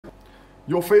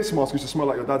Your face mask used to smell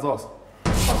like your dad's ass.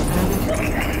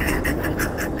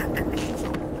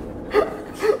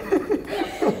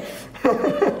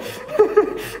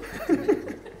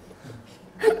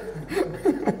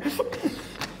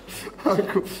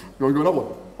 Cool. You want to go another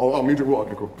one? Oh, I'll drink water.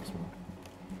 Okay, cool.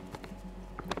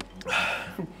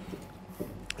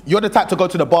 You're the type to go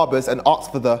to the barbers and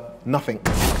ask for the nothing.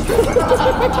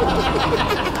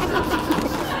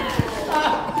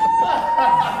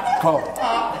 Calm.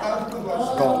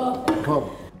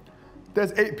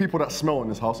 There's 8 people that smell in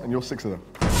this house, and you're 6 of them.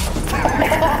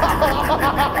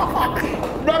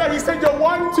 Brother, you said you're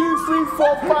 1, 2, 3,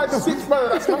 4, 5, 6 brother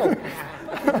that smell.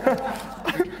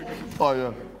 Oh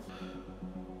yeah.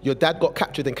 Your dad got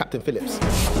captured in Captain Phillips.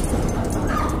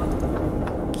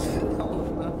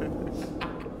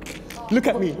 Look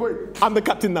at me. Wait. I'm the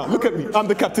captain now. Look at me. I'm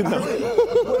the captain now.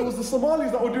 It was the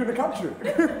Somalis that were doing the capturing.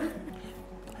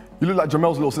 You look like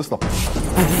Jamel's little sister.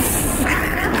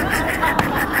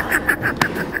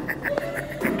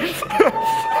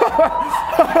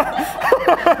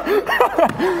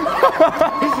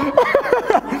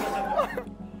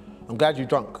 I'm glad you're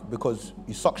drunk because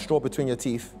you suck straw between your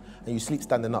teeth and you sleep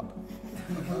standing up.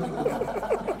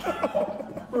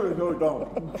 Go down.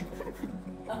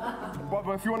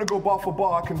 But if you want to go bar for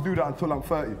bar, I can do that until I'm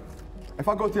 30. If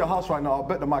I go to your house right now, I'll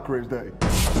bet the microwave's dirty.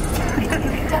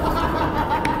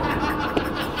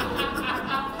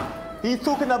 He's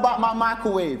talking about my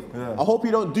microwave. Yeah. I hope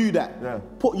you don't do that. Yeah.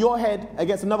 Put your head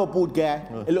against another bald guy,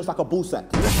 it looks like a ball sack.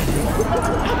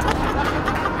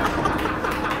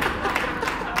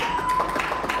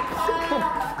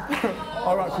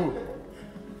 All right, cool.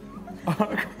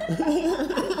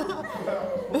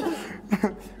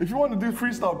 If you want to do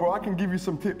freestyle, bro, I can give you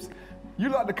some tips. You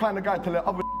like the kind of guy to let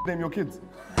other name your kids.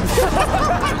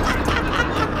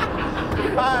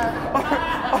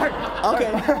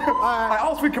 Okay. I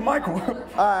was thinking Michael.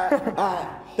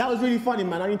 That was really funny,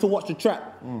 man. I need to watch the track.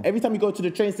 Every time you go to the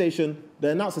train station, the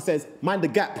announcer says, mind the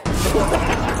gap.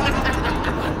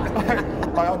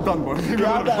 I'm done, bro.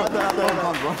 Yeah, I'm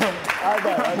done, bro.